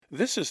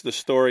This is the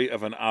story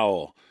of an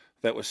owl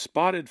that was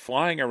spotted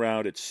flying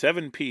around at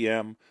 7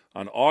 p.m.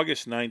 on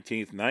August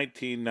 19th,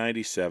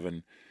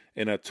 1997,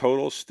 in a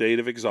total state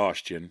of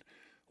exhaustion,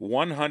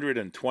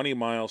 120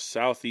 miles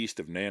southeast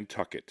of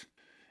Nantucket.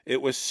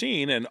 It was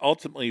seen and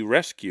ultimately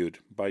rescued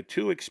by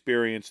two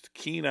experienced,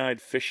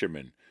 keen-eyed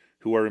fishermen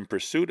who are in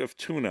pursuit of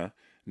tuna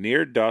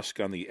near dusk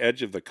on the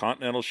edge of the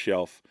continental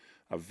shelf,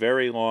 a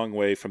very long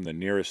way from the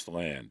nearest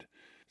land.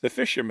 The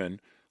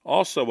fishermen,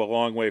 also a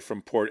long way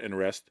from port and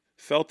rest,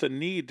 felt a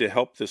need to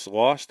help this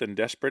lost and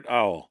desperate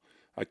owl,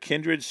 a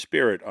kindred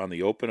spirit on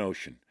the open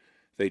ocean.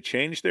 They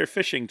changed their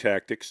fishing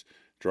tactics,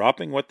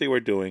 dropping what they were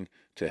doing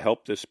to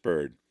help this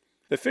bird.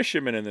 The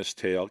fishermen in this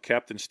tale,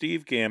 Captain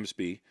Steve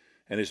Gamsby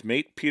and his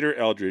mate Peter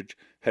Eldridge,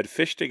 had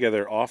fished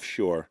together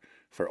offshore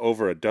for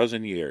over a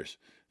dozen years.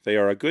 They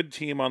are a good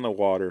team on the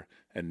water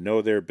and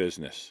know their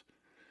business.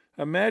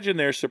 Imagine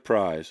their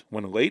surprise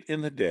when late in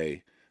the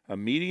day a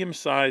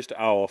medium-sized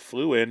owl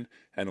flew in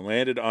and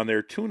landed on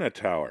their tuna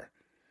tower.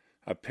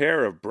 A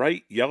pair of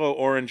bright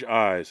yellow-orange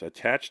eyes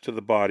attached to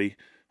the body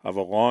of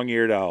a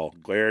long-eared owl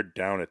glared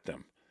down at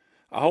them.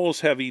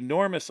 Owls have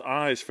enormous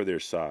eyes for their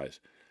size,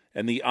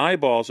 and the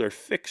eyeballs are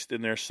fixed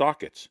in their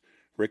sockets,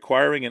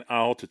 requiring an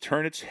owl to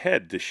turn its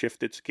head to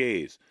shift its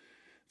gaze.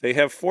 They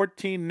have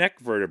 14 neck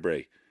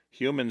vertebrae.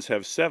 Humans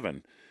have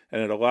 7,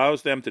 and it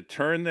allows them to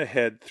turn the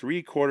head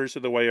 3/4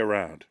 of the way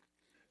around.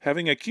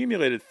 Having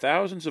accumulated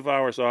thousands of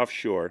hours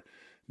offshore,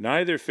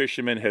 neither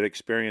fisherman had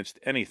experienced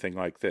anything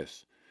like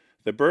this.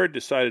 The bird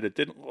decided it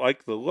didn't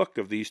like the look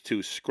of these two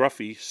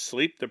scruffy,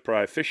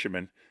 sleep-deprived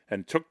fishermen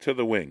and took to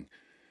the wing.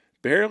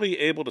 Barely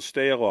able to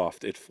stay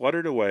aloft, it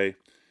fluttered away,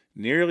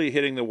 nearly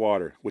hitting the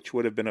water, which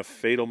would have been a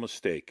fatal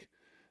mistake.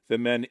 The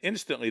men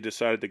instantly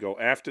decided to go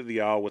after the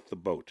owl with the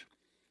boat.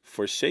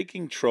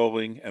 Forsaking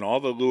trolling and all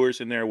the lures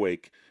in their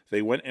wake,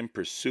 they went in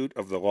pursuit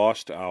of the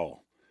lost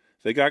owl.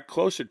 They got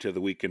closer to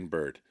the weakened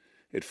bird.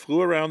 It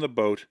flew around the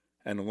boat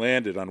and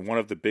landed on one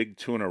of the big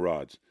tuna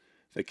rods.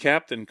 The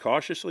captain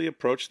cautiously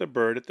approached the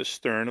bird at the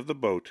stern of the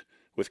boat,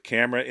 with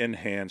camera in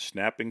hand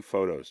snapping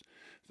photos.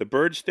 The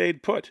bird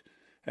stayed put,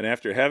 and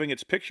after having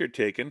its picture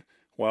taken,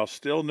 while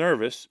still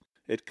nervous,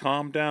 it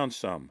calmed down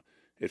some.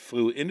 It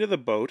flew into the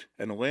boat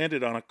and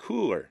landed on a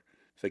cooler.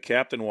 The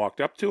captain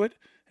walked up to it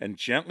and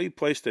gently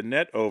placed a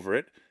net over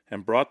it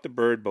and brought the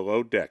bird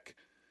below deck.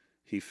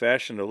 He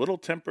fashioned a little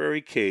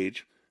temporary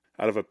cage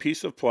out of a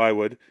piece of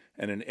plywood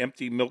and an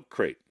empty milk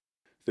crate.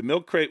 The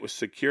milk crate was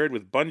secured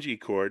with bungee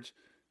cords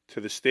to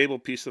the stable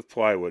piece of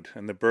plywood,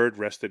 and the bird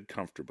rested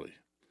comfortably.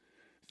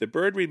 The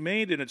bird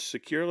remained in its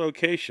secure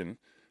location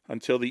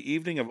until the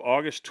evening of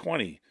August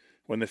 20,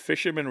 when the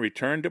fishermen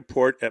returned to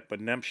port at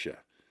Benemptia.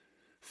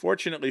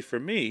 Fortunately for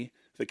me,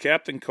 the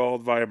captain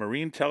called via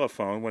marine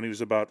telephone when he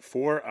was about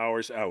 4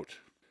 hours out.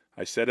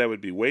 I said I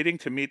would be waiting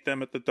to meet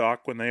them at the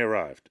dock when they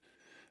arrived.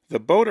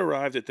 The boat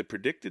arrived at the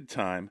predicted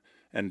time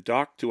and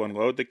docked to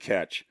unload the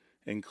catch,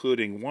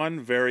 including one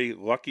very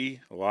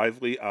lucky,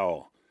 lively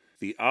owl.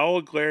 The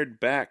owl glared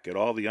back at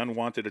all the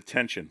unwanted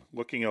attention,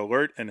 looking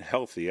alert and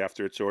healthy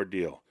after its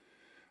ordeal.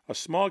 A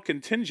small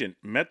contingent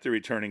met the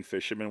returning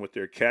fishermen with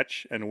their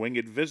catch and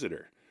winged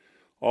visitor.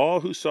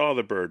 All who saw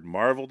the bird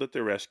marveled at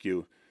the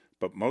rescue,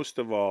 but most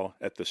of all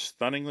at the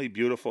stunningly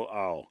beautiful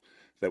owl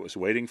that was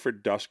waiting for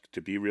dusk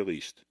to be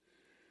released.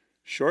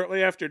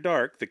 Shortly after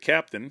dark, the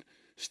captain,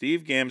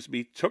 Steve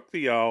Gamsby, took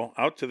the owl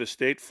out to the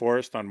state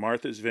forest on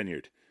Martha's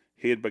Vineyard.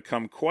 He had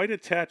become quite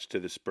attached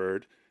to this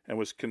bird and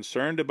was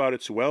concerned about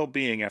its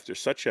well-being after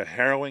such a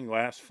harrowing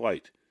last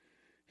flight.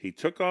 He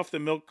took off the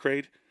milk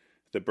crate.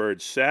 The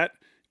bird sat,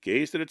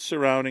 gazed at its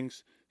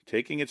surroundings,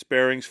 taking its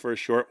bearings for a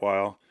short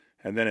while,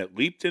 and then it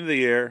leaped into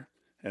the air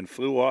and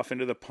flew off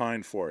into the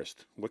pine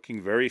forest,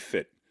 looking very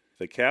fit.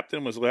 The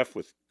captain was left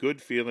with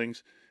good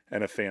feelings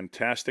and a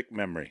fantastic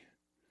memory.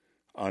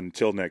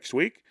 Until next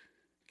week,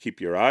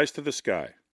 keep your eyes to the sky.